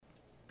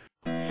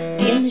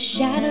In the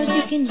shadows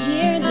you can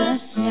hear the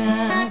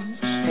sounds,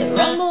 the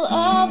rumble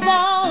of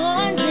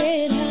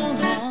 100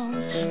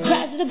 hellhounds,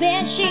 cries of the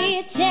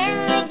banshee,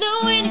 terror of the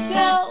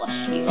Wendigo.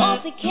 You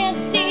also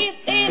can't see it,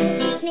 there's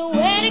just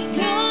nowhere to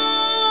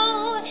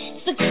go.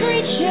 It's the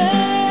creature.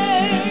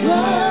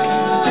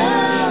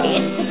 Whoa.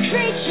 It's the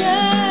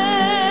creature.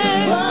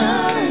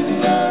 Whoa.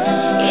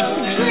 It's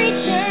the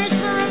creatures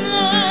from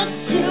the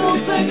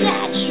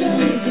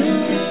supernatural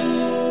zoo.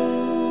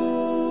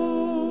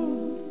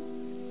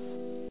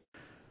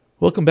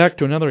 Welcome back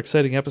to another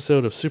exciting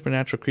episode of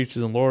Supernatural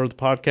Creatures and Lore, the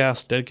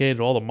podcast dedicated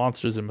to all the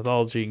monsters in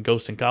mythology and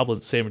ghosts and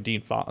goblins Sam and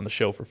Dean fought on the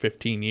show for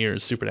 15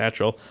 years,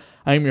 Supernatural.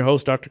 I am your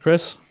host, Dr.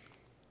 Chris.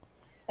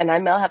 And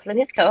I'm Mel Heflin,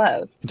 his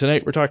co-host. And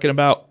tonight we're talking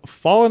about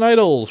Fallen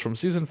Idols from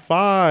Season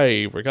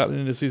 5. We're gotten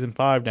into Season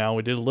 5 now.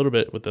 We did a little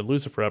bit with the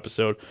Lucifer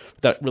episode,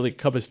 but that really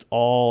covers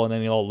all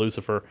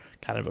Lucifer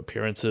kind of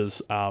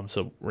appearances,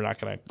 so we're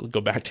not going to go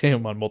back to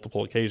him on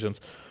multiple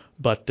occasions.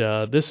 But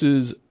this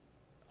is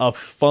a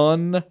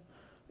fun,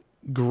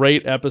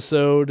 great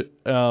episode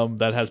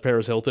that has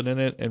Paris Hilton in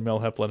it, and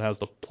Mel Heflin has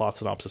the plot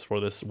synopsis for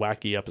this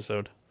wacky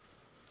episode.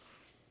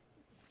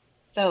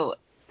 So,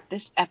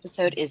 this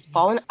episode is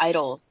Fallen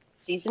Idols,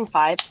 Season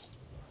 5,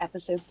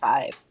 Episode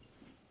 5.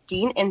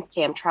 Dean and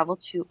Sam travel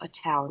to a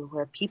town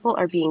where people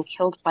are being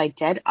killed by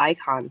dead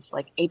icons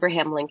like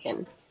Abraham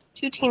Lincoln.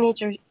 Two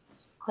teenagers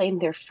claim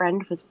their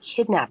friend was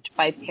kidnapped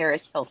by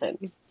Paris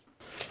Hilton.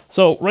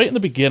 So, right in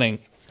the beginning,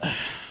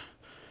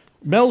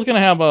 Mel's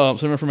going to have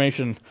some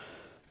information,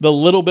 the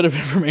little bit of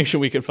information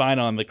we could find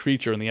on the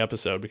creature in the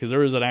episode, because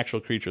there is an actual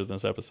creature in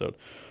this episode.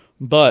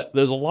 But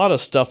there's a lot of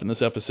stuff in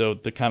this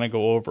episode to kind of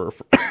go over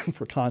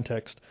for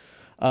context.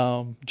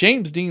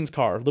 James Dean's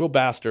car, Little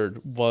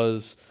Bastard,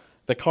 was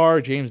the car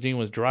James Dean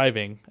was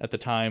driving at the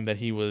time that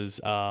he was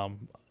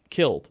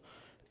killed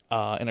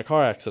in a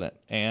car accident.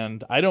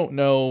 And I don't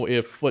know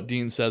if what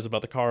Dean says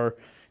about the car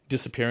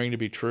disappearing to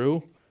be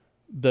true.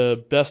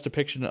 The best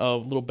depiction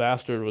of Little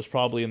Bastard was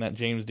probably in that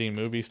James Dean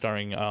movie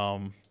starring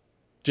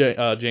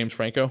James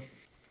Franco.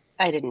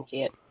 I didn't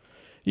see it.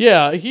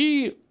 Yeah,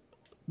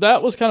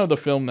 that was kind of the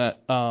film that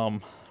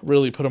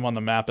really put him on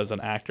the map as an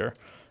actor,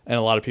 and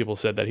a lot of people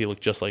said that he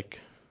looked just like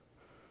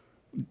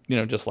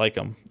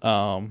him.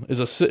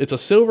 It's a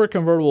silver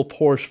convertible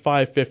Porsche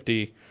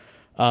 550.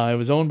 It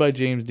was owned by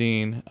James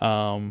Dean.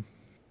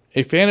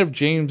 A fan of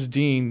James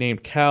Dean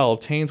named Cal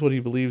obtains what he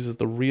believes is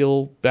the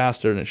real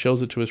bastard and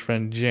shows it to his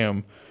friend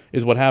Jim,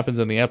 is what happens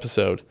in the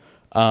episode.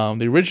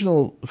 The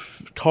original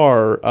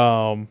car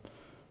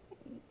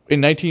in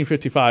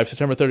 1955,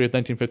 September 30th,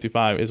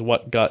 1955, is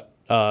what got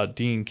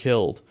Dean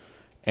killed,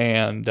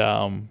 and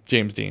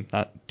James Dean,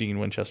 not Dean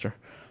Winchester.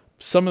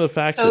 Some of the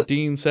facts that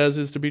Dean says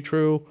is to be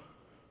true,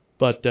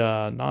 but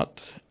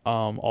not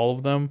all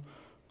of them.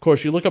 Of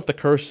course, you look up the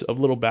curse of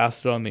Little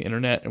Bastard on the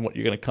internet, and what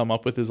you're going to come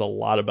up with is a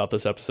lot about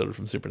this episode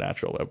from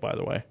Supernatural, by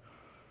the way.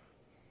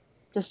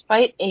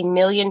 Despite a $1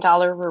 million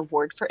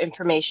reward for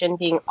information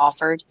being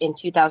offered in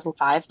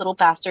 2005, Little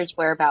Bastard's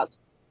whereabouts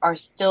are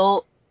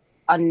still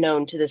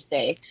unknown to this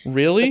day.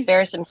 Really? With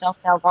Ferris himself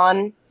now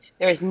gone,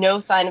 there is no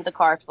sign of the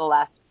car for the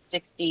last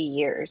 60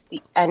 years.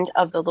 The end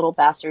of the Little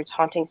Bastard's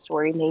haunting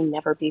story may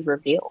never be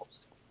revealed.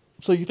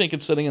 So you think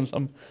it's sitting in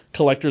some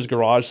collector's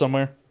garage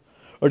somewhere?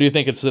 Or do you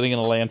think it's sitting in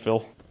a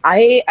landfill?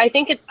 I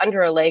think it's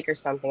under a lake or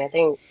something. I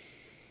think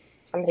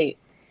somebody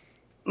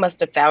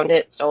must have found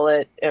it, stole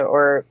it,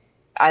 or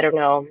I don't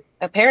know.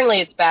 Apparently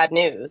it's bad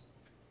news.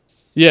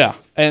 Yeah,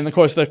 and of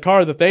course the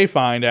car that they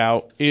find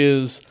out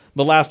is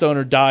the last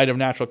owner died of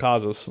natural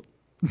causes.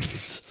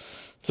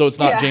 So it's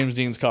not James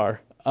Dean's car.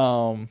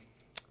 Then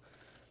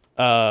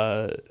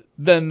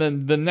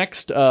the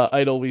next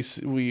idol we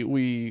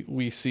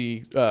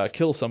see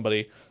kill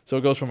somebody. So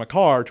it goes from a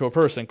car to a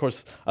person. Of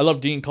course, I love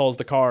Dean calls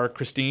the car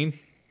Christine,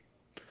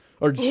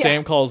 or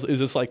Sam calls, is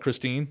this like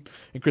Christine?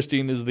 And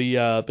Christine is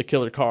the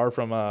killer car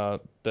from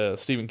the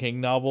Stephen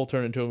King novel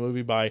turned into a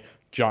movie by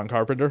John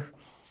Carpenter.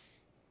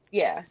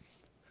 Yeah.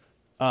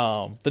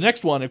 The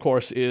next one, of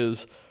course,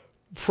 is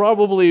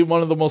probably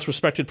one of the most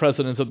respected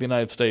presidents of the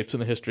United States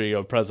in the history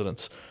of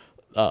presidents,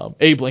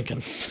 Abe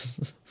Lincoln.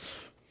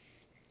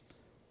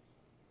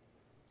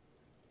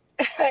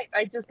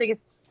 I just think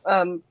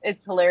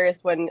it's hilarious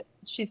when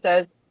she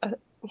says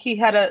he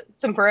had a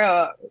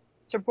sombrero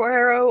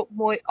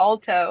muy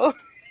alto.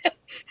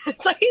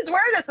 It's like he's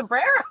wearing a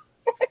sombrero.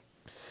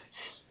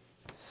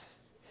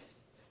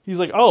 He's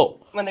like,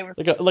 oh, when they were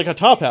like a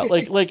top hat,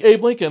 like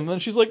Abe Lincoln. And then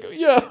she's like,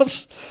 yeah.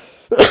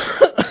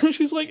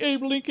 She's like,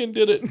 Abe Lincoln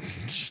did it.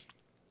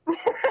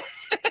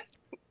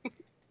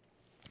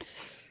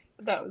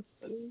 That was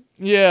funny.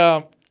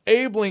 Yeah.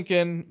 Abe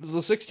Lincoln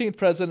was the 16th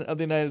president of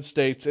the United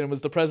States and was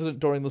the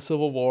president during the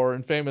Civil War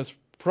and famous,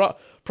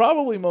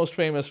 probably most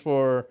famous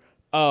for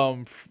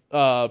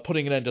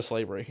putting an end to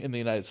slavery in the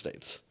United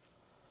States.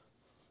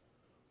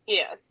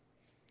 Yeah.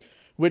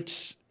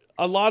 Which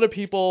a lot of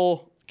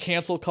people,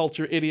 cancel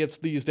culture idiots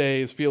these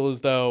days, feel as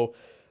though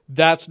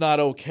that's not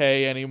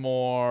okay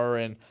anymore,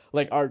 and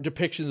like our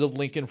depictions of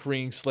Lincoln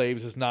freeing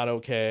slaves is not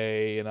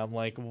okay. And I'm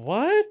like,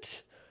 what?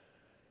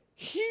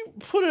 He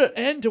put an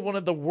end to one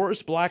of the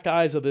worst black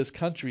eyes of this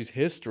country's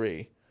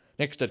history,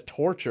 next to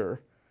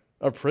torture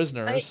of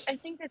prisoners. I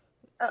think it's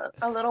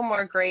a little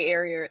more gray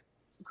area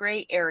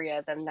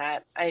than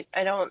that. I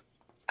don't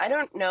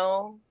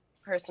know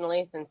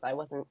personally, since I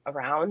wasn't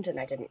around and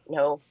I didn't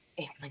know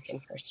Abe Lincoln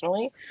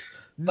personally,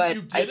 but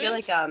You I feel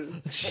like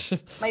didn't?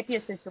 it might be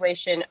a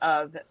situation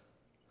of,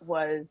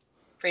 was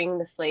freeing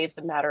the slaves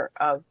a matter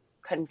of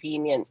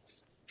convenience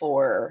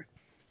for,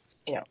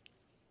 you know,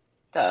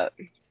 the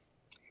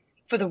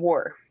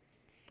war.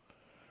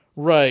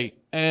 Right,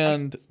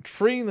 and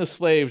freeing the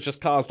slaves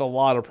just caused a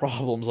lot of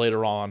problems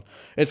later on.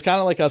 It's kind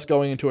of like us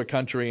going into a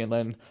country and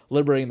then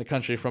liberating the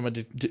country from a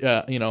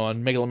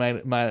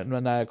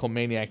megalomaniacal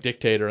maniac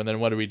dictator, and then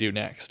what do we do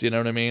next? You know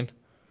what I mean?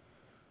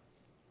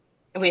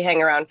 We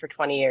hang around for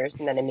 20 years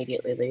and then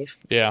immediately leave.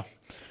 Yeah.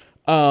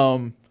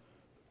 I'm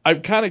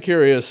kind of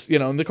curious,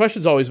 and the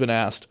question's always been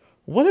asked,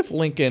 what if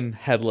Lincoln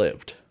had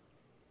lived?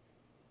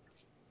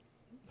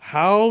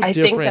 How I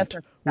think different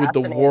that's a would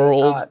the fascinating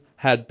world thought.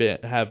 have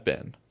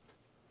been?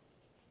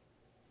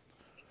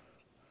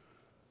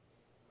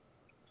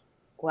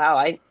 Wow,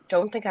 I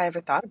don't think I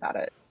ever thought about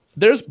it.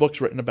 There's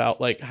books written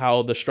about like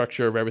how the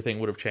structure of everything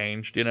would have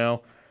changed,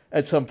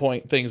 At some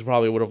point things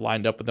probably would have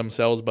lined up with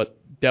themselves, but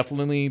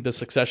definitely the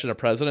succession of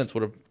presidents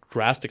would have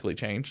drastically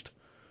changed.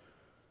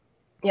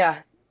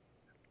 Yeah,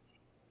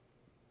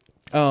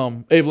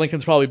 Abe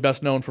Lincoln's probably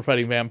best known for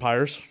fighting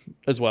vampires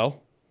as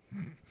well.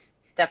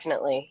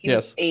 definitely. He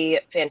Yes. was a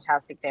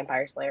fantastic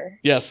vampire slayer.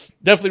 Yes,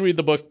 definitely read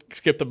the book,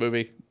 skip the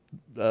movie.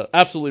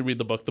 Absolutely read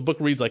the book. The book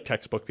reads like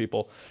textbook,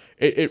 people.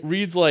 It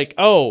reads like,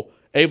 oh,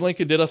 Abe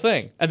Lincoln did a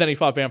thing, and then he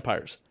fought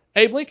vampires.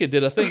 Abe Lincoln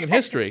did a thing in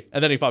history,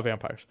 and then he fought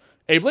vampires.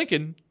 Abe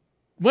Lincoln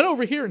went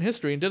over here in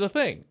history and did a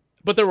thing,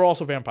 but there were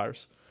also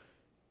vampires.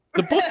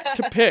 The book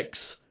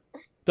depicts,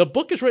 the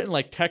book is written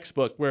like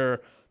textbook,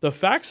 where the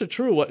facts are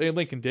true, what Abe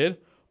Lincoln did,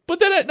 but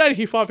then at night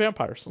he fought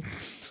vampires.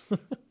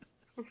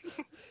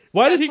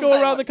 Why did he go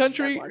around the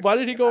country? Why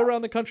did he go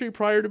around the country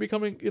prior to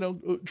becoming,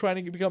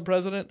 trying to become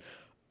president?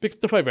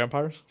 To fight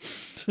vampires.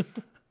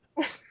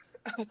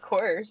 Of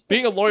course.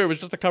 Being a lawyer was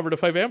just a cover to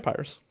fight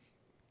vampires.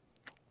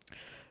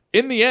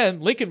 In the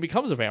end, Lincoln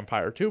becomes a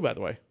vampire too, by the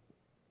way.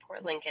 Poor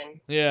Lincoln.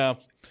 Yeah.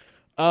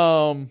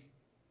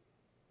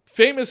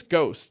 Famous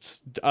ghosts.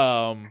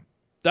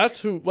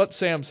 That's what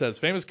Sam says.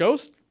 Famous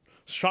ghosts?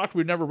 Shocked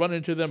we've never run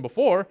into them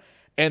before,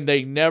 and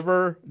they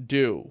never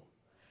do.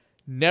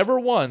 Never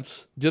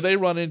once do they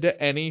run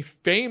into any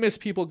famous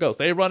people ghosts.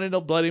 They run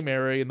into Bloody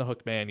Mary and the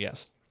Hook Man,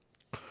 yes.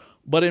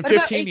 But in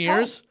 15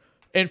 years,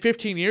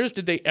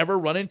 did they ever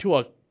run into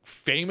a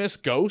famous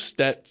ghost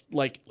that,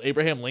 like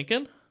Abraham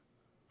Lincoln?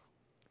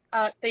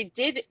 They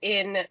did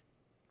in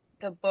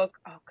the book.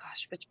 Oh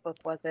gosh, which book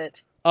was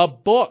it? A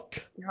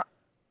book No.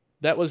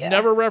 that was Yeah.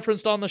 never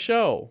referenced on the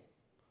show.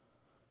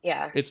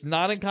 Yeah. It's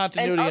not in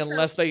continuity And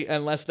also-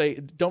 unless they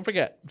don't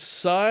forget,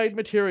 side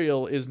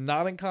material is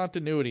not in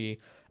continuity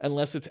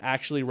unless it's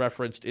actually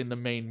referenced in the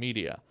main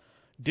media.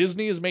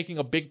 Disney is making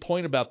a big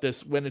point about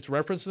this. When it's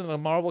referenced in a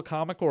Marvel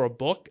comic or a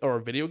book or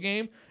a video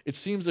game, it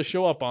seems to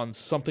show up on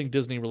something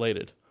Disney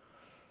related.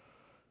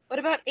 What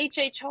about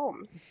H.H.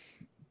 Holmes?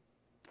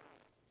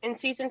 In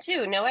season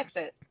 2, No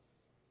Exit.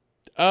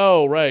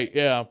 Oh, right,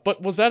 yeah.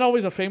 But was that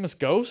always a famous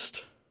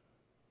ghost?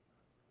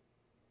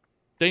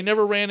 They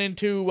never ran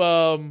into,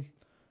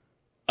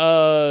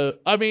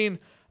 I mean,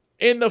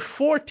 in the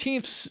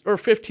 14th or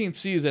 15th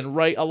season,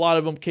 right, a lot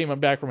of them came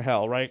back from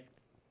hell, right?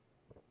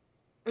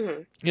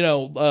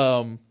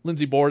 Mm-hmm.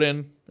 Lindsey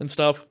Borden and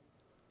stuff.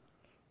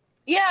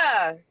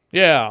 Yeah.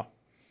 Yeah.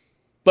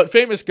 But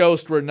famous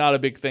ghosts were not a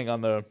big thing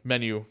on the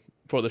menu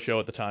for the show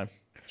at the time.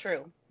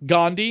 True.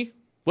 Gandhi?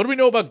 What do we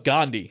know about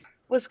Gandhi?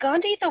 Was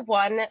Gandhi the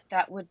one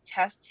that would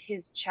test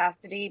his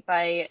chastity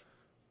by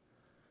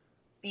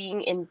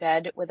being in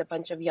bed with a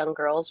bunch of young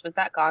girls? Was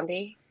that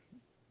Gandhi?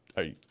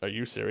 Are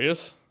you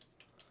serious?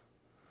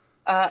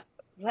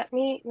 Let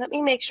me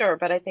make sure,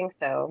 but I think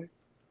so.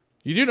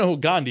 You do know who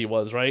Gandhi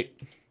was, right?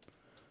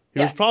 He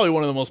was probably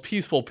one of the most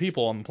peaceful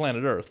people on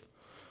planet Earth.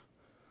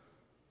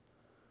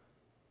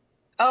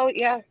 Oh,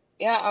 yeah.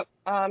 Yeah.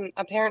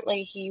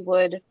 Apparently he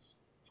would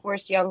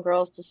force young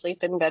girls to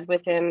sleep in bed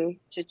with him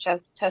to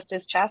test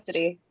his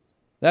chastity.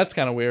 That's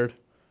kind of weird.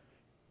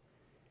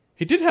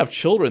 He did have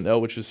children, though,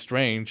 which is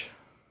strange.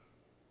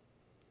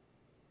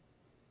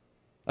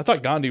 I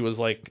thought Gandhi was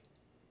like...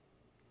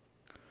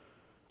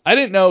 I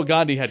didn't know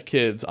Gandhi had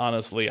kids,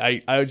 honestly.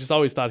 I just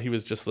always thought he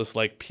was just this,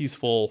 like,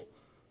 peaceful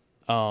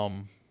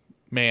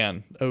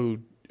man who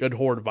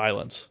abhorred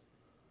violence.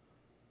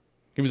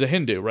 He was a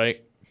Hindu,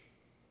 right?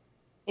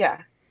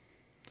 Yeah.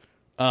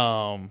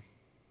 Born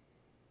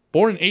in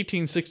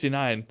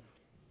 1869,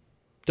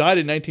 died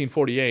in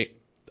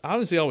 1948. I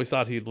honestly always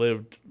thought he'd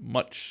lived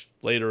much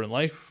later in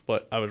life,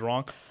 but I was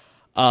wrong.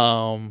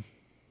 Oh,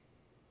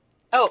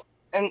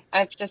 and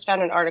I've just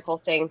found an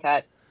article saying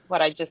that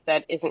what I just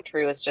said isn't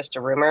true. It's just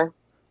a rumor.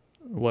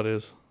 What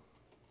is?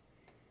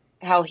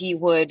 How he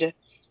would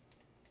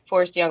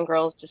force young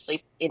girls to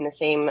sleep in the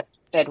same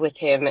bed with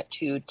him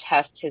to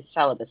test his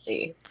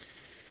celibacy.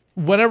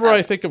 Whenever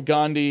I think of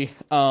Gandhi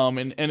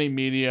in any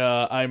media,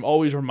 I'm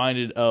always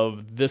reminded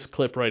of this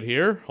clip right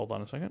here. Hold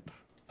on a second.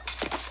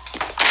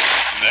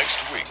 Next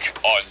week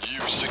on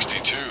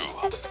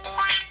U62,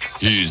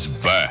 he's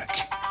back.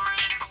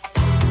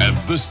 And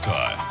this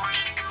time,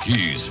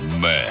 he's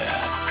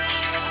mad.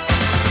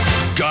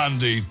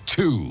 Gandhi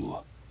 2.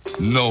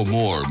 No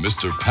more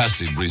Mr.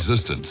 Passive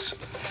Resistance.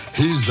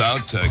 He's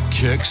out to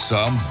kick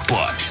some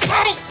butt.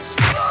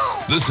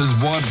 This is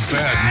one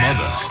bad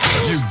mother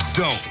you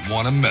don't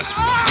want to mess with.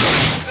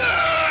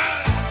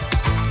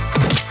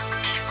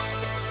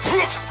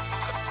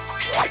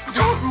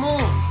 Don't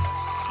move,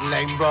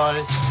 lame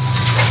boy.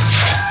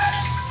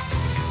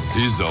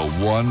 He's a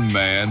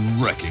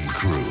one-man wrecking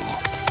crew.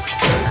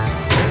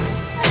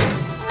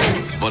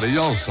 But he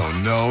also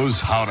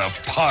knows how to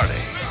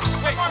party.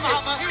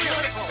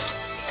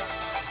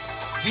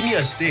 Give me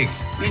a steak,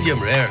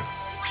 medium rare.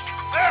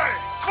 Hey,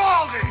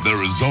 Baldy!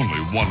 There is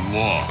only one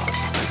law.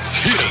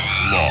 His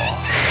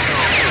law.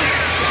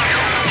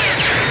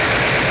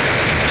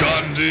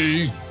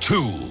 Gandhi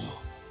 2.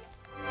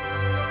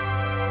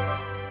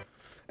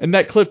 And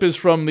that clip is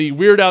from the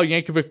Weird Al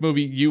Yankovic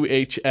movie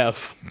UHF.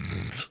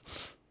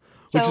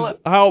 Which is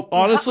how,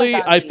 honestly,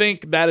 I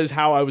think that is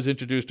how I was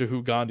introduced to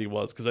who Gandhi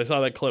was. Because I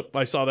saw that clip,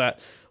 I saw that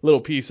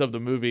little piece of the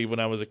movie when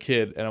I was a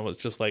kid, and I was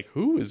just like,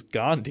 who is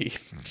Gandhi?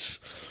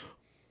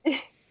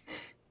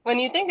 When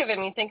you think of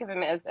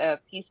him as a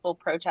peaceful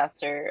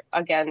protester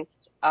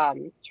against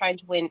trying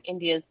to win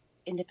India's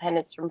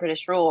independence from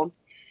British rule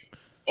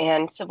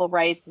and civil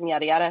rights and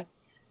yada yada.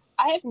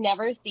 I have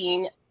never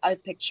seen a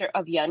picture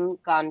of young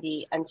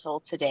Gandhi until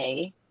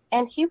today,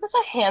 and he was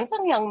a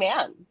handsome young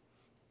man.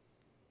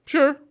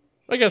 Sure,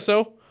 I guess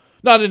so.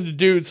 Not into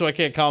dudes, so I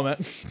can't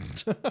comment.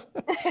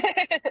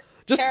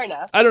 Fair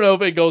enough. I don't know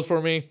if it goes for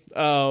me.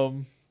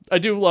 I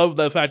do love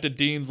the fact that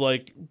Dean's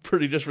like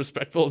pretty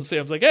disrespectful, and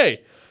Sam's like,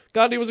 "Hey,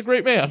 Gandhi was a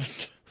great man."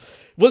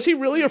 Was he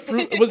really a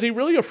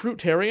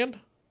fruitarian?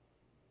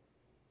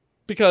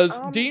 Because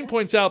Sam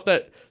points out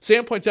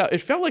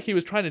it felt like he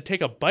was trying to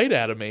take a bite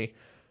out of me,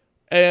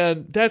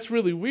 and that's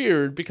really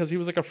weird because he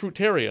was like a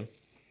fruitarian.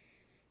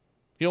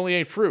 He only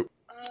ate fruit.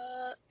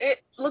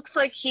 It looks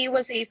like he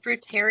was a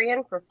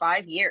fruitarian for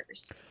 5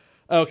 years.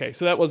 Okay,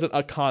 so that wasn't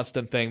a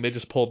constant thing. They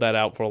just pulled that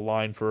out for a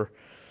line for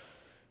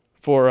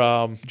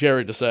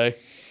Jerry to say.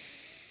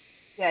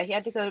 Yeah, he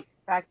had to go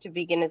back to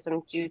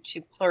veganism due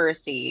to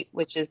pleurisy,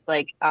 which is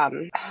like,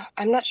 I'm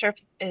not sure if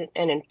it's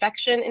an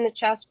infection in the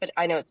chest, but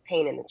I know it's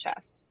pain in the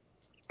chest.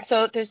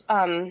 So there's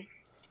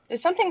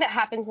something that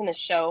happens in the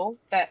show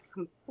that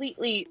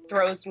completely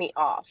throws me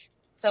off.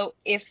 So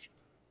if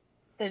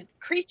the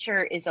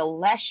creature is a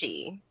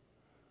leshy,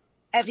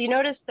 have you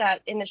noticed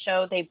that in the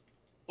show they,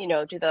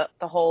 do the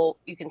whole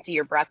you can see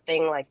your breath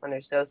thing, like when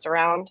there's ghosts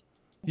around?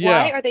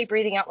 Yeah. Why are they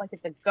breathing out like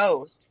it's a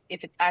ghost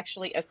if it's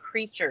actually a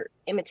creature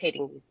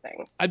imitating these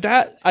things?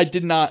 That I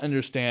did not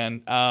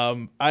understand.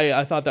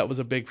 I thought that was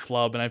a big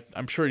flub, and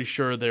I'm pretty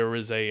sure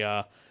there's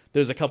a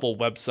couple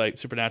websites,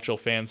 supernatural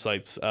fan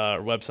sites,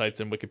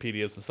 websites and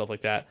Wikipedias and stuff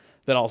like that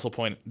also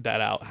point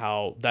that out,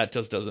 how that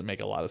just doesn't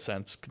make a lot of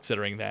sense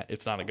considering that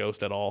it's not a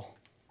ghost at all.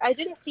 I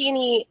didn't see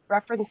any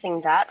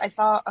referencing that. I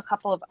saw a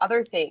couple of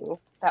other things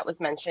that was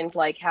mentioned,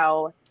 like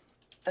how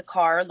the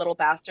car, Little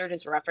Bastard,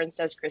 is referenced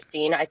as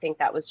Christine. I think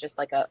that was just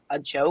like a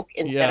joke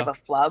instead of a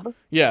flub.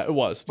 Yeah, it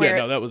was. Yeah,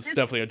 no, that was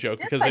definitely a joke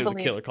because it was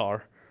a killer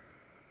car.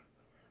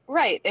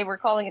 Right, they were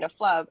calling it a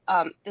flub.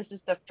 This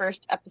is the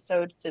first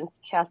episode since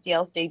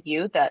Castiel's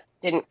debut that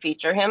didn't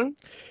feature him.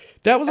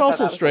 That was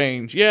also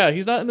strange. Yeah,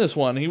 he's not in this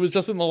one. He was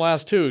just in the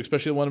last two,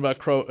 especially the one about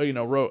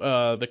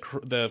the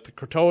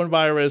Croatoan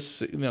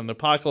virus, the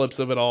apocalypse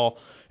of it all.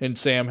 And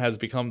Sam has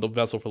become the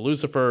vessel for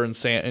Lucifer,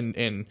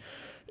 and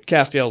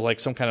Castiel's like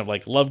some kind of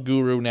like love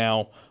guru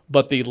now.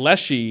 But the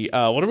Leshy,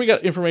 what do we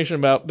got information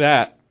about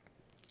that?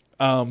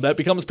 That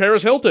becomes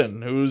Paris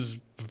Hilton, who's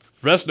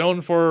best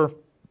known for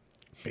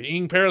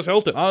being Paris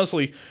Hilton.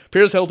 Honestly,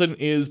 Paris Hilton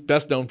is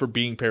best known for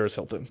being Paris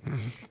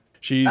Hilton.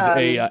 She's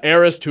a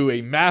heiress to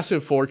a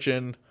massive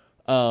fortune,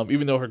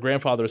 even though her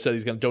grandfather said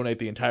he's going to donate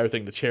the entire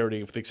thing to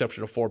charity with the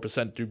exception of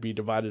 4% to be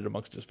divided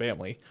amongst his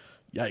family.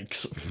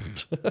 Yikes.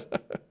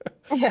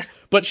 Yeah.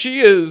 But she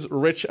is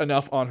rich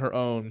enough on her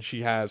own.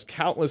 She has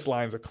countless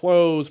lines of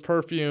clothes,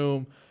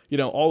 perfume,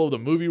 all of the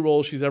movie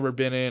roles she's ever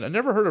been in. I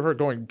never heard of her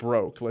going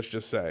broke, let's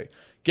just say.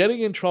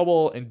 Getting in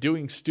trouble and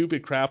doing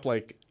stupid crap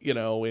like,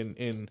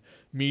 in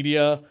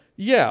media.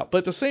 Yeah, but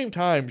at the same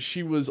time,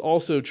 she was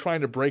also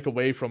trying to break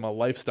away from a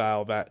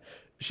lifestyle that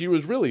she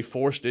was really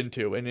forced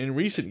into. And in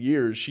recent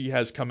years, she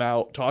has come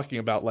out talking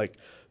about, like,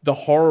 the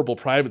horrible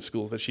private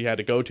schools that she had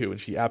to go to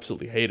and she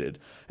absolutely hated.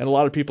 And a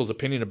lot of people's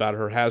opinion about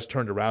her has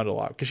turned around a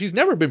lot. Because she's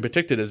never been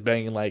depicted as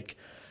being, like,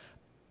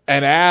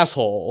 an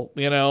asshole,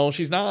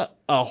 She's not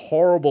a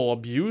horrible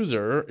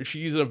abuser.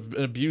 She's an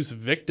abuse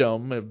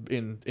victim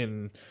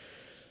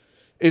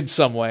in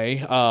some way,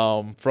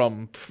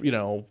 from,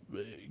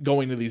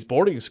 going to these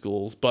boarding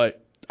schools.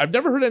 But I've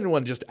never heard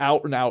anyone just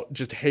out and out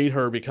just hate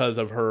her because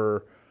of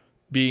her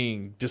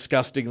being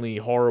disgustingly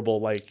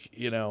horrible, like,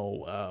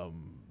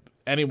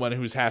 anyone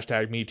who's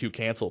hashtag Me Too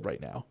canceled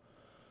right now.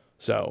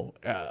 So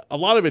a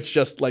lot of it's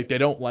just like they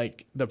don't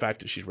like the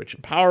fact that she's rich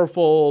and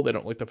powerful. They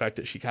don't like the fact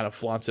that she kind of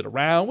flaunts it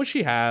around, which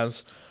she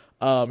has.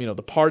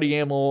 The party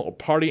animal,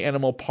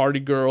 party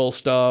girl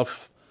stuff.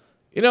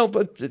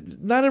 But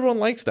not everyone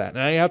likes that,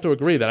 and I have to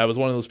agree that I was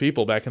one of those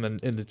people back in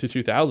the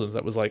 2000s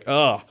that was like,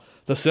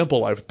 the simple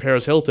life of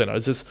Paris Hilton.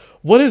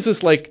 What is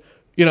this like?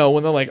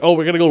 When they're like, oh,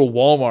 we're gonna go to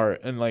Walmart,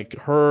 and like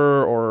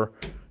her or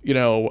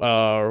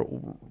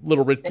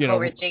Little Rich,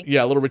 Richie.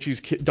 Yeah, Little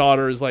Richie's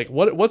daughter is like,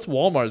 what's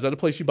Walmart? Is that a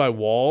place you buy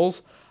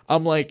walls?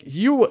 I'm like,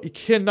 you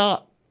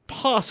cannot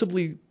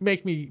possibly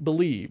make me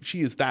believe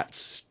she is that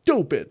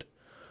stupid.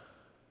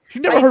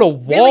 You've never heard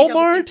of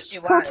Walmart?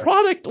 Her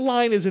product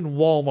line is in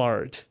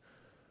Walmart.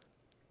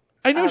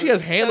 I know she has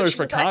handlers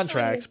for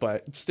contracts,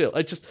 but still,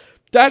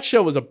 that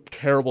show was a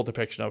terrible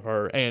depiction of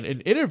her. And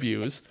in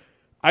interviews,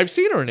 I've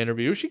seen her in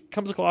interviews. She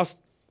comes across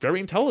very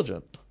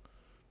intelligent.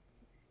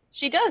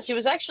 She does. She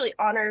was actually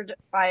honored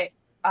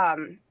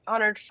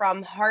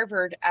from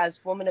Harvard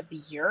as Woman of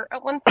the Year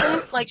at one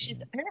point. Like,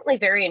 she's apparently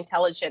very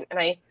intelligent, and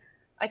I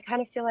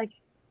kind of feel like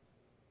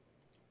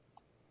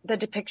the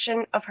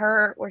depiction of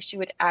her where she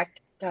would act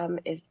dumb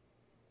is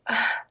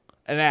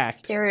an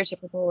act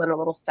stereotypical and a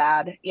little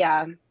sad.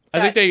 Yeah.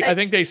 I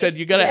think they said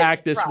you got to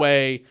act this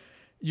way.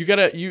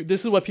 This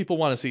is what people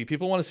want to see.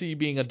 People want to see you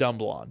being a dumb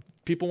blonde.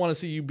 People want to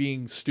see you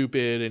being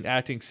stupid and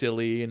acting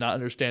silly and not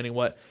understanding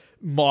what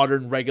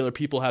modern regular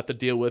people have to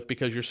deal with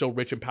because you're so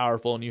rich and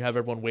powerful and you have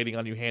everyone waiting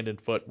on you hand and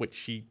foot, which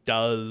she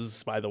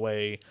does, by the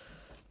way.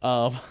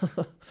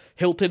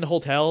 Hilton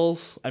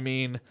Hotels, I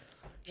mean,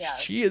 yeah.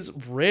 She is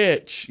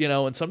rich,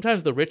 and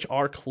sometimes the rich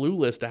are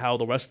clueless to how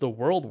the rest of the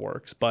world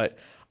works, but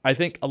I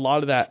think a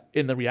lot of that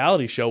in the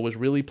reality show was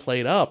really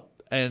played up.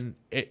 And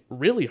it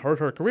really hurt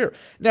her career.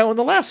 Now, in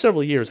the last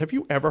several years, have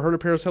you ever heard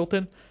of Paris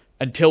Hilton?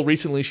 Until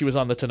recently, she was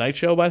on The Tonight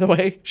Show, by the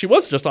way. She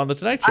was just on The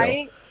Tonight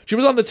Show. She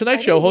was on The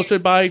Tonight Show,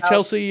 hosted by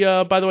Chelsea.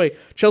 By the way,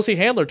 Chelsea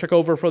Handler took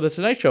over for The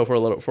Tonight Show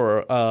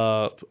for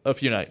a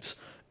few nights.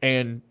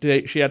 And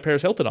she had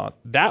Paris Hilton on.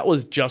 That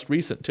was just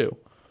recent, too.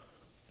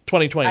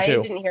 2022. I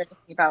didn't hear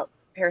anything about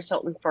Paris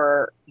Hilton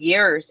for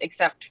years,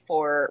 except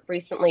for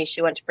recently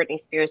she went to Britney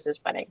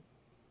Spears' wedding.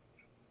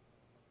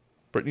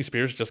 Britney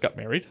Spears just got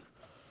married?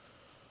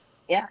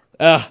 Yeah.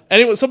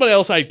 Anyway, somebody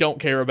else I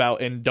don't care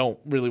about and don't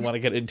really want to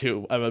get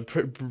into.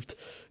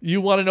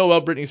 You want to know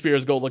about Britney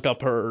Spears? Go look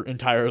up her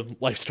entire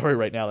life story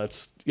right now.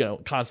 That's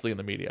constantly in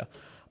the media.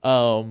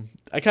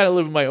 I kind of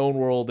live in my own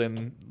world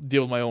and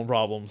deal with my own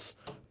problems.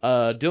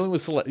 Dealing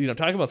with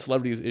talking about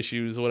celebrities'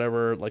 issues,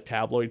 whatever like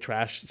tabloid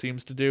trash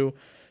seems to do,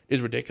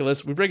 is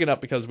ridiculous. We bring it up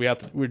because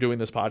we're doing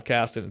this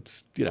podcast and it's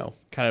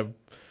kind of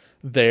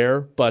there.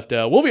 But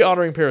we'll be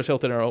honoring Paris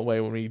Hilton our own way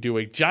when we do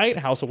a giant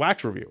House of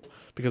Wax review.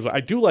 Because I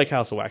do like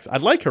House of Wax. I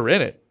like her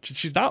in it.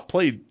 She's not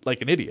played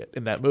like an idiot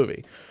in that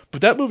movie. But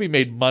that movie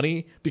made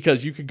money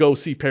because you could go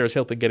see Paris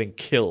Hilton getting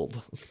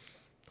killed.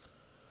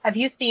 Have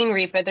you seen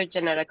Reaper the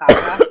Genetic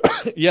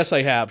Opera? Yes,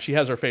 I have. She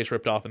has her face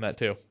ripped off in that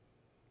too.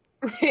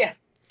 Yes.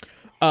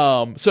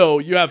 So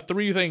you have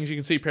three things you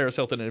can see Paris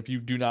Hilton in if you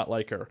do not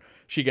like her.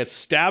 She gets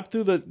stabbed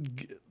through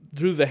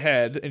the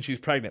head, and she's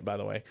pregnant, by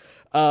the way.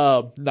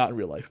 Not in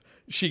real life.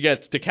 She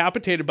gets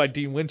decapitated by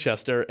Dean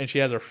Winchester, and she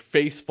has her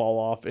face fall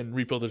off in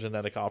Reaper the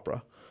Genetic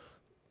Opera.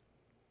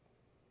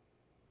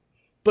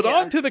 But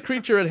on to the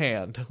creature at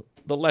hand,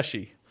 the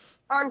Leshy.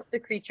 On to the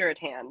creature at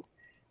hand.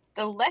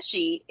 The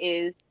Leshy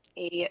is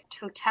a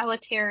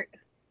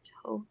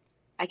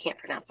I can't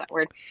pronounce that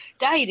word,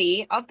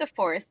 deity of the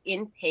forest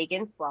in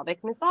pagan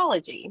Slavic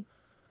mythology.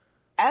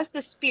 As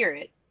the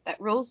spirit that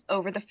rules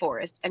over the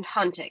forest and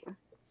hunting,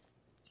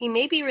 he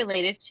may be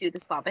related to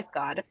the Slavic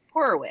god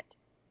Porowit.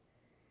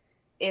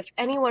 If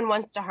anyone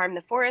wants to harm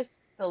the forest,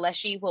 the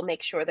Leshy will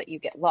make sure that you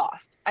get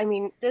lost. I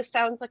mean, this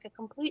sounds like a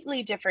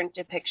completely different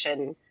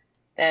depiction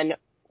than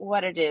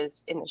what it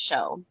is in the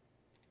show.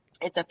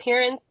 Its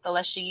appearance,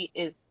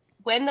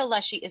 when the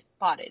Leshy is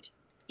spotted,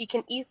 he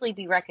can easily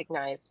be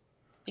recognized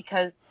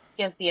because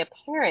he has the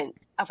appearance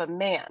of a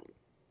man.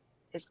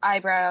 His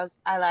eyebrows,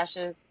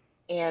 eyelashes,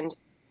 and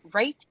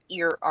right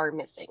ear are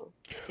missing.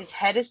 His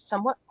head is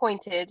somewhat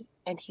pointed,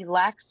 and he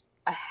lacks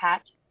a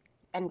hat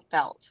and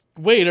felt.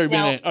 Wait a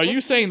minute. Are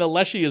you saying the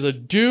Leshy is a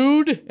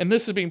dude and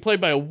this is being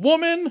played by a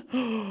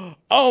woman?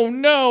 Oh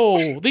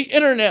no, the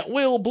internet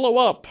will blow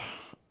up.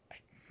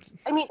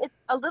 I mean, it's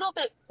a little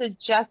bit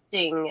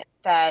suggesting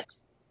that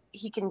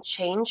he can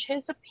change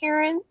his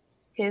appearance,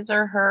 his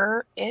or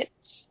her, it's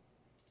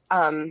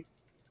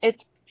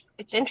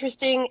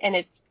interesting, and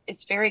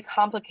it's very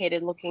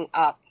complicated looking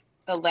up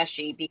the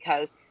Leshy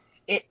because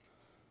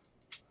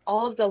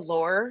all of the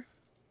lore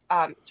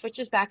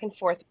switches back and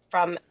forth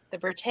from the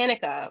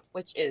Britannica,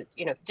 which is,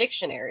 the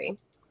dictionary,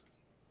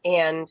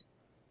 and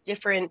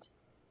different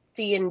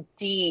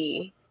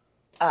D&D,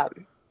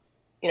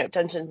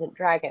 Dungeons and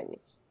Dragons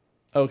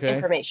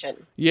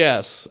information.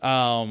 Yes.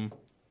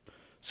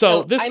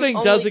 So this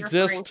thing does exist.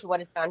 I'm referring to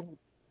what is found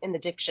in the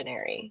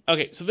dictionary.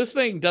 Okay, so this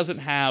thing doesn't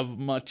have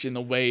much in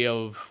the way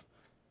of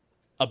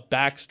a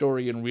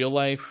backstory in real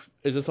life?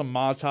 Is this a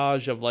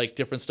montage of like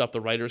different stuff the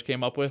writers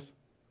came up with?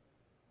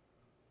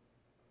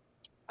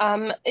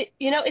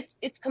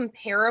 It's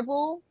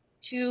comparable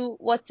to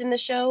what's in the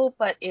show,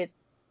 but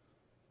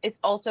it's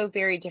also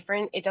very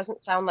different. It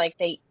doesn't sound like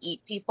they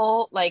eat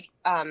people. Like,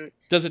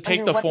 Does it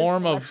take I mean, the what does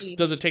form of? Lucky-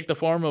 Does it take the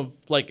form of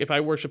like if I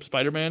worship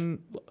Spider-Man,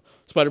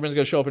 Spider-Man's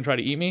gonna show up and try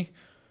to eat me?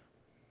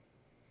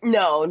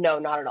 No,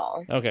 not at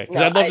all. Okay, because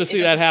No, I'd love to it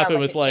see that doesn't sound happen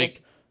like with it like,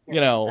 changes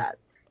you know, that.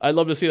 I'd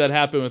love to see that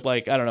happen with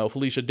like I don't know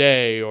Felicia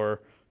Day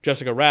or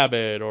Jessica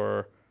Rabbit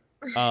or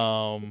you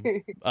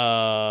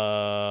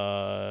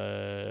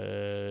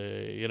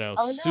know,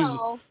 Oh Susan,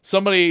 no!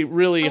 somebody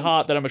really Oh.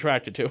 hot that I'm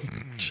attracted to.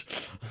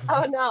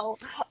 Oh no!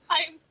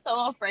 I am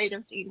so afraid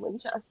of Dean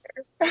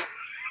Winchester.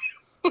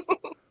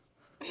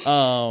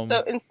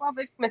 So in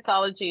Slavic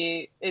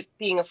mythology, it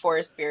being a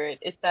forest spirit,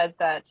 it says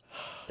that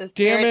the Damn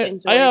spirit it!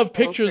 enjoys I have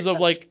playing pictures tricks of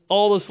on- like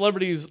all the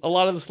celebrities, a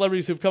lot of the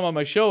celebrities who've come on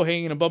my show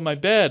hanging above my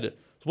bed.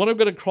 Is one of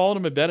them gonna crawl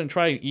into my bed and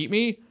try and eat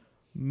me?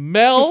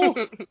 Mel,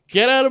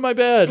 get out of my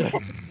bed!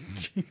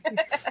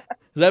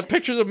 I have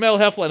pictures of Mel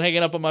Heflin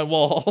hanging up on my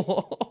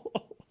wall.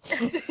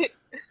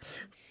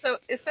 So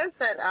it says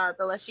that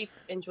the Leshy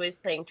enjoys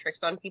playing tricks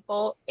on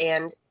people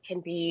and can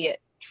be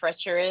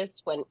treacherous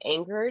when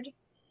angered,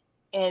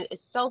 and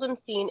it's seldom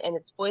seen, and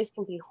its voice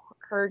can be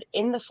heard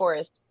in the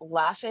forest,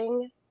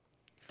 laughing,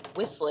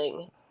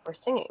 whistling, or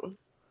singing.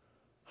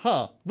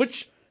 Huh?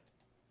 Which?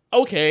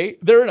 Okay,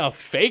 they're in a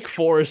fake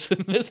forest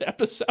in this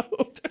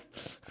episode.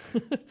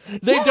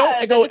 They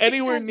don't go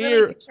anywhere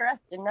near. Really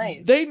picturesque and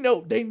nice. They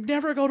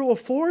never go to a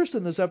forest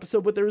in this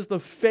episode, but there's the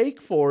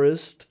fake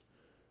forest.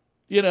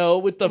 You know,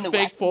 with the In the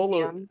fake wax full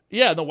museum.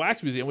 yeah, the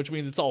wax museum, which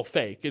means it's all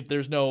fake.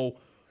 There's no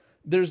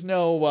you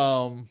know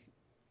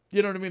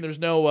what I mean? There's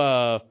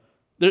no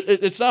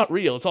it's not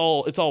real. It's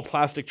all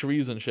plastic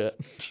trees and shit.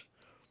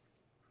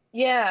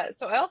 Yeah,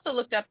 so I also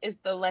looked up, is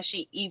the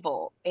Leshy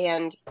evil?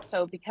 And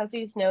so because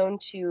he's known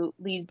to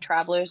lead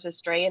travelers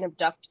astray and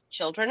abduct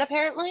children,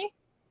 apparently,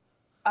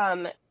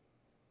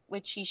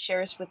 which he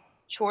shares with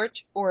Chort,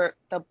 or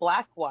the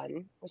Black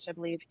One, which I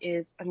believe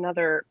is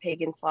another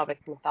pagan Slavic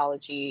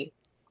mythology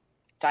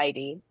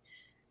deity,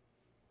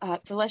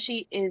 the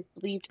Leshy is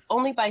believed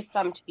only by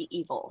some to be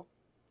evil.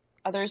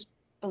 Others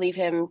believe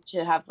him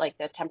to have like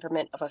the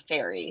temperament of a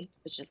fairy,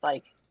 which is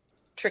like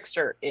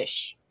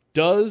trickster-ish.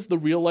 Does the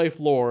real life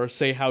lore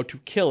say how to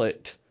kill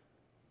it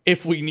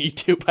if we need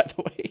to, by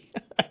the way?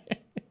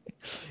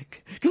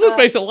 Because let's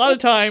face it, a lot of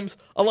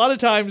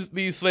times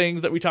these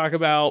things that we talk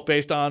about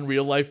based on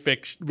real life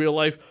fiction, real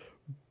life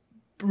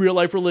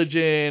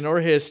religion or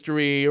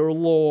history or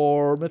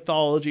lore,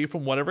 mythology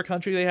from whatever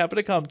country they happen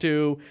to come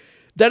to,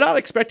 they're not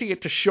expecting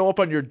it to show up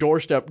on your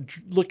doorstep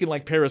looking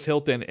like Paris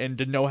Hilton and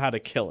to know how to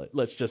kill it.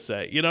 Let's just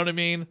say, you know what I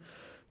mean?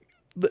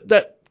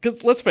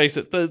 Because let's face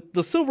it,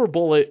 the silver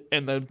bullet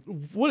and the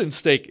wooden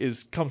stake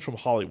comes from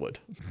Hollywood.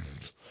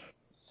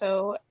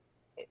 So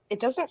it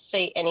doesn't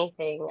say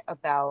anything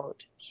about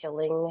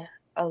killing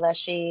a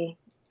Leshy.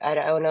 I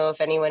don't know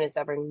if anyone has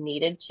ever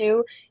needed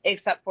to,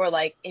 except for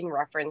like in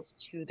reference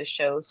to the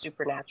show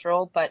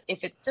Supernatural. But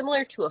if it's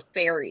similar to a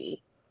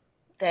fairy,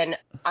 then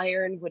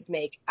iron would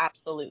make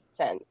absolute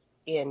sense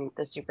in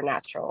the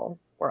supernatural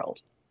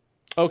world.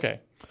 Okay.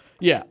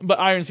 Yeah, but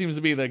iron seems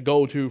to be the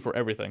go-to for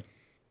everything.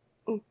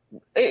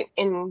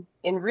 In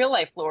real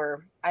life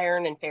lore,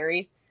 iron and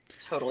fairies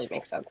totally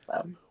makes sense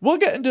though. We'll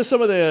get into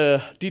some of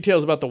the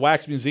details about the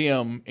Wax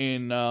Museum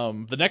in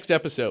the next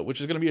episode,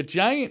 which is going to be a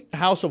giant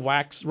House of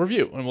Wax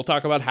review. And we'll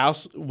talk about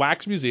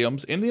wax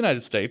museums in the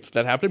United States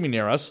that happen to be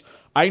near us.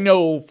 I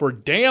know for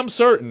damn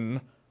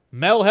certain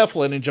Mel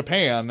Heflin in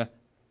Japan,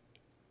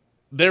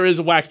 there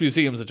is wax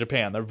museums in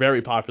Japan. They're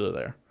very popular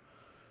there.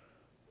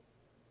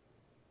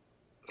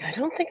 I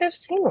don't think I've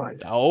seen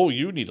one. Oh,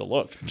 you need to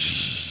look.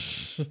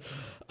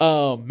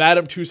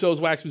 Madame Tussauds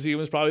Wax Museum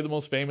is probably the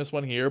most famous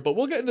one here, but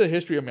we'll get into the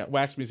history of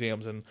wax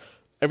museums and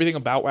everything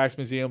about wax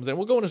museums, and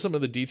we'll go into some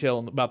of the detail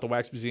about the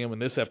wax museum in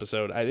this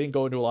episode. I didn't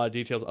go into a lot of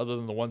details other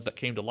than the ones that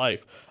came to life.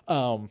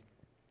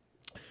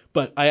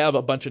 But I have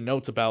a bunch of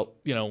notes about,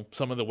 you know,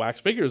 some of the wax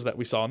figures that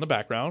we saw in the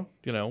background.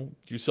 You know,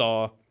 you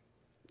saw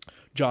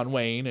John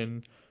Wayne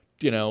and,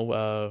 you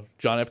know,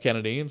 John F.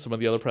 Kennedy and some of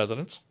the other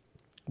presidents.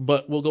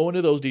 But we'll go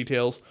into those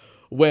details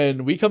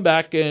when we come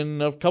back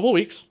in a couple of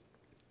weeks,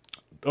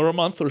 or a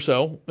month or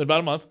so,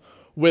 about a month,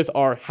 with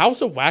our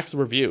House of Wax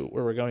review,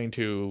 where we're going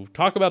to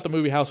talk about the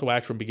movie House of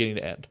Wax from beginning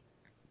to end.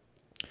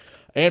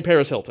 And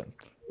Paris Hilton.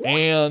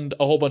 And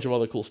a whole bunch of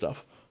other cool stuff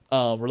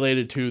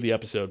related to the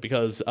episode,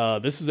 because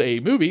this is a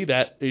movie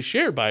that is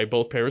shared by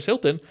both Paris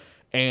Hilton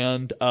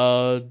and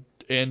Jared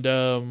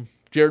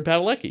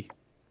Padalecki.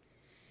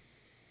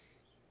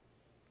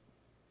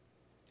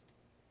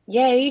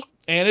 Yay.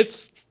 And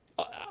it's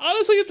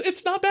honestly,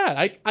 it's not bad.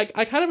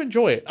 I kind of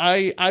enjoy it.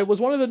 I was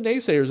one of the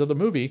naysayers of the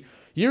movie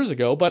years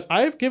ago, but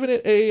I've given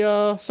it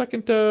a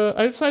second.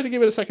 I decided to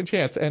give it a second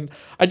chance, and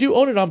I do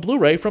own it on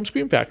Blu-ray from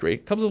Scream Factory.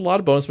 It comes with a lot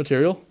of bonus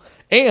material.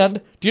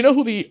 And do you know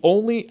who the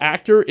only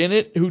actor in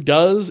it who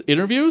does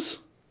interviews?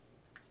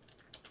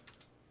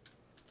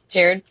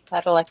 Jared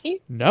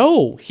Padalecki?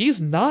 No, he's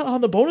not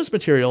on the bonus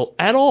material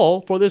at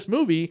all for this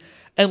movie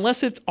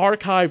unless it's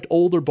archived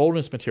older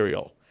bonus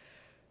material.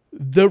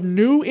 The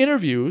new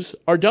interviews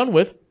are done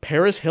with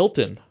Paris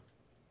Hilton.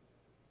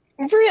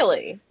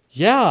 Really?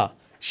 Yeah,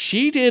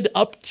 she did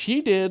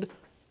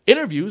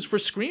interviews for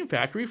Scream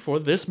Factory for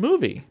this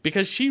movie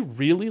because she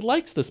really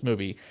likes this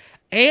movie.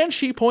 And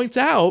she points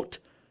out,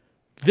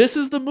 this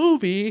is the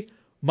movie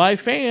my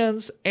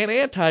fans and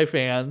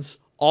anti-fans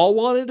all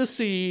wanted to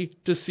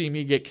see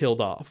me get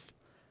killed off.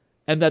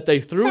 And that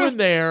they threw in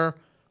there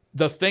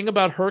the thing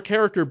about her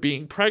character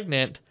being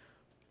pregnant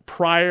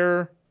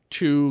prior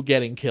to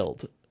getting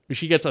killed.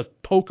 She gets a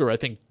poker, I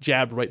think,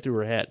 jabbed right through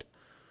her head.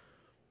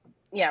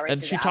 Yeah, right.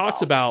 And she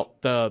talks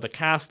about the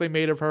cast they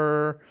made of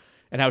her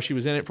and how she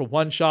was in it for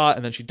one shot,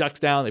 and then she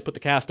ducks down, they put the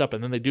cast up,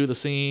 and then they do the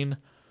scene.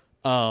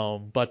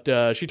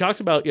 But she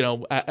talks about,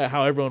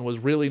 how everyone was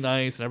really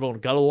nice and everyone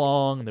got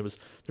along, and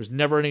there's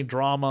never any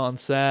drama on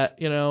set,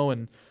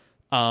 and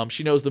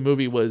she knows the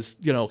movie was,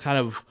 kind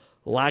of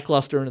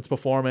lackluster in its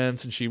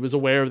performance, and she was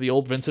aware of the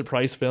old Vincent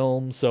Price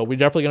films, so we're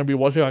definitely going to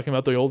be talking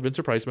about the old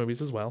Vincent Price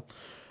movies as well,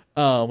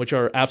 which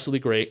are absolutely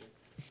great.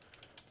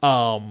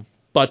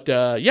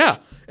 Yeah,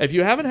 if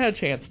you haven't had a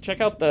chance, check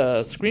out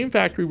the Scream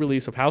Factory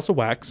release of House of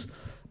Wax.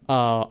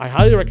 I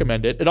highly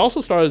recommend it. It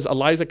also stars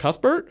Eliza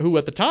Cuthbert, who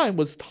at the time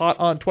was hot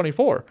on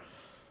 24.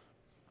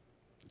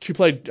 She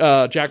played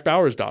Jack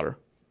Bauer's daughter.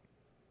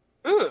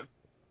 Mm.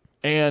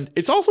 And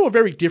it's also a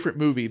very different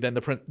movie than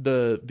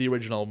the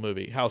original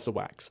movie, House of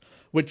Wax,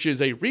 which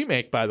is a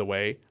remake, by the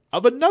way,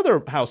 of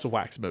another House of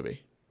Wax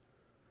movie.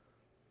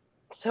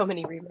 So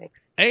many remakes.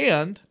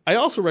 And I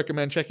also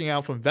recommend checking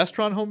out from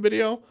Vestron Home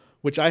Video,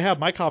 which I have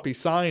my copy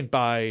signed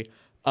by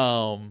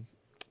Zach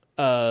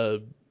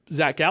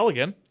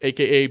Galligan,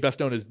 a.k.a. best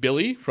known as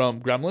Billy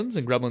from Gremlins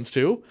and Gremlins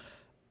 2.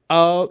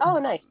 Oh,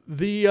 nice.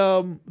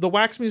 The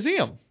Wax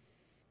Museum.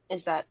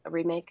 Is that a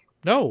remake?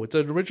 No, it's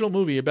an original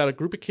movie about a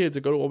group of kids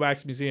that go to a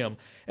wax museum,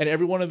 and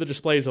every one of the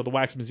displays of the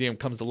wax museum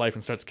comes to life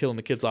and starts killing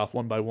the kids off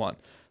one by one.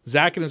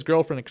 Zach and his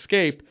girlfriend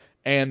escape,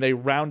 and they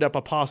round up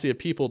a posse of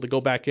people to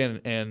go back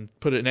in and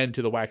put an end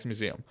to the wax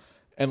museum.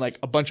 And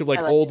a bunch of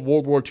old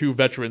World War II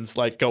veterans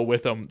go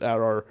with them that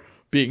are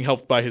being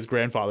helped by his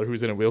grandfather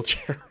who's in a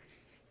wheelchair.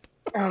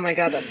 Oh my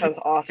god, that sounds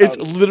awesome. It's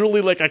literally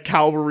a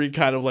cavalry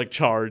kind of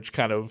charge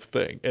kind of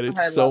thing, and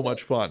it's so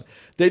much fun.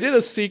 They did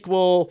a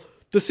sequel.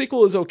 The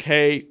sequel is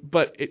okay,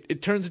 but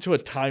it turns into a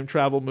time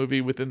travel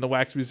movie within the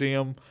Wax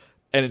Museum,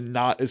 and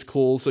not as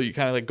cool, so you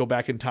kind of go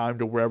back in time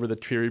to wherever the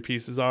period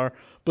pieces are.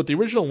 But the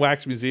original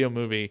Wax Museum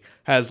movie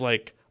has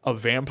a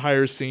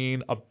vampire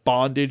scene, a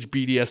bondage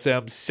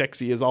BDSM,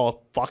 sexy as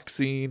all fuck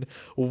scene,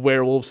 a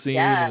werewolf scene,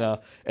 and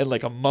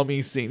a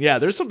mummy scene. Yeah,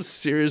 there's some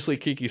seriously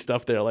kinky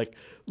stuff there.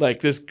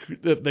 This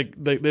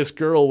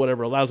girl,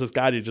 whatever, allows this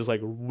guy to just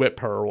whip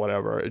her or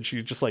whatever, and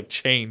she's just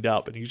chained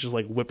up, and he's just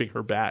whipping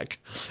her back,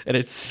 and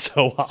it's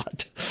so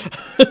hot.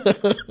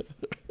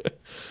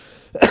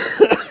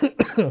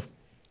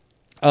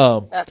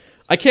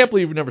 I can't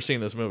believe you've never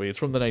seen this movie. It's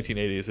from the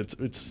 1980s.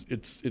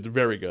 It's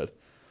very good.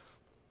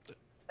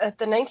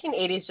 The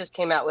 1980s just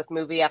came out with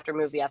movie after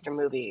movie after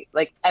movie,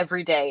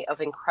 every day of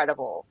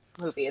incredible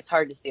movie. It's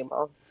hard to see them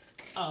all.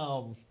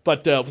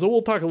 So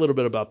we'll talk a little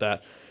bit about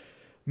that.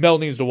 Mel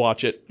needs to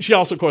watch it. She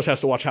also, of course, has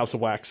to watch House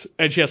of Wax,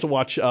 and she has to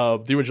watch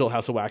the original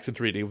House of Wax in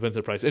 3D with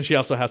Vincent Price, and she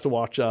also has to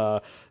watch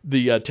the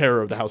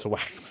Terror of the House of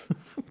Wax.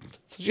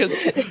 She has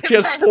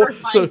four.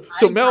 So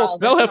Mel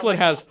Heflin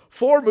has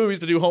 4 movies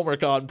to do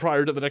homework on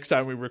prior to the next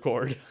time we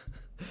record.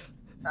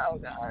 Oh,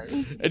 God.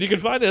 And you can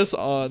find us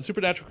on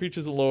Supernatural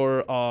Creatures and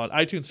Lore on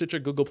iTunes, Stitcher,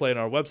 Google Play, and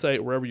our website,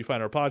 wherever you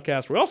find our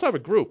podcast. We also have a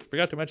group.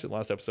 Forgot to mention it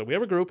last episode. We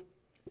have a group.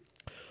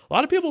 A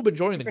lot of people have been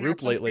joining the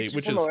group lately,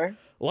 which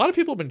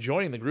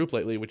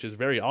is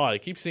very odd. I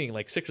keep seeing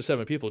 6 or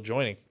 7 people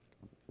joining.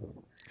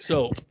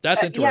 So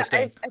that's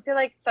interesting. I feel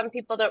like some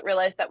people don't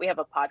realize that we have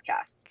a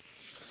podcast.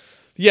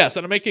 Yes,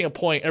 and I'm making a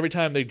point every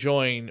time they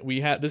join.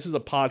 This is a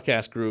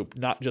podcast group,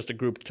 not just a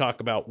group to talk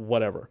about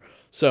whatever.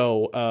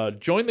 So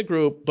join the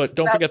group, but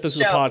don't forget this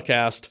is a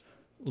podcast.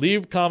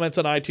 Leave comments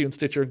on iTunes,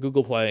 Stitcher,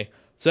 Google Play.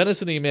 Send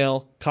us an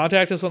email.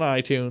 Contact us on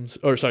iTunes,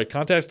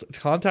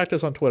 contact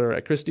us on Twitter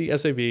at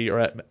ChristySAV or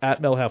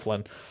at Mel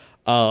Heflin.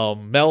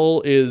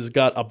 Mel is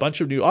got a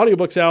bunch of new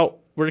audiobooks out.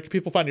 Where can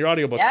people find your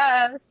audiobooks?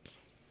 Yes.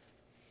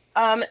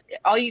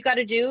 All you got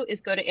to do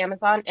is go to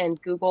Amazon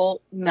and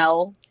Google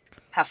Mel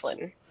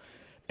Heflin.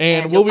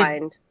 And we'll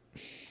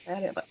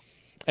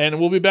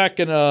be back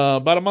in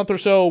about a month or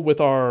so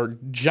with our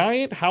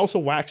giant House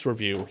of Wax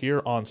review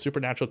here on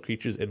Supernatural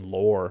Creatures and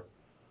Lore.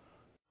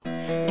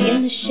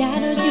 In the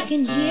shadows you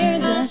can hear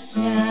the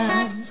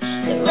sounds,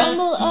 the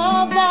rumble